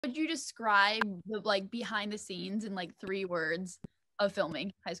Would you describe the like behind the scenes in like 3 words of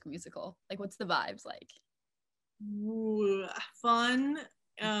filming High School Musical? Like, what's the vibes like? Ooh, fun,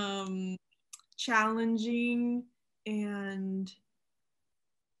 challenging, and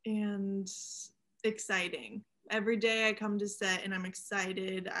exciting. Every day I come to set and I'm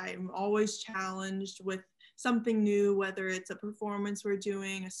excited. I'm always challenged with something new, whether it's a performance we're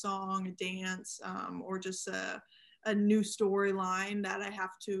doing, a song, a dance, or just a new storyline that I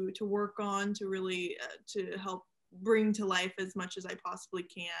have to work on to really to help bring to life as much as I possibly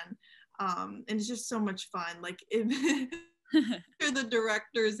can. And it's just so much fun. Like if the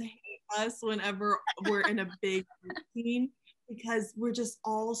directors hate us whenever we're in a big scene, because we're just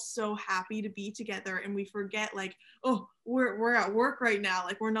all so happy to be together and we forget like, oh, we're at work right now,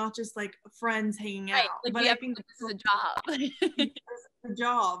 like we're not just like friends hanging Right, out. like But I think this is a job. it's a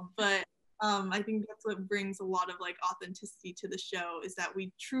job, but I think that's what brings a lot of like authenticity to the show, is that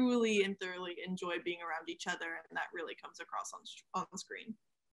we truly and thoroughly enjoy being around each other, and that really comes across on screen.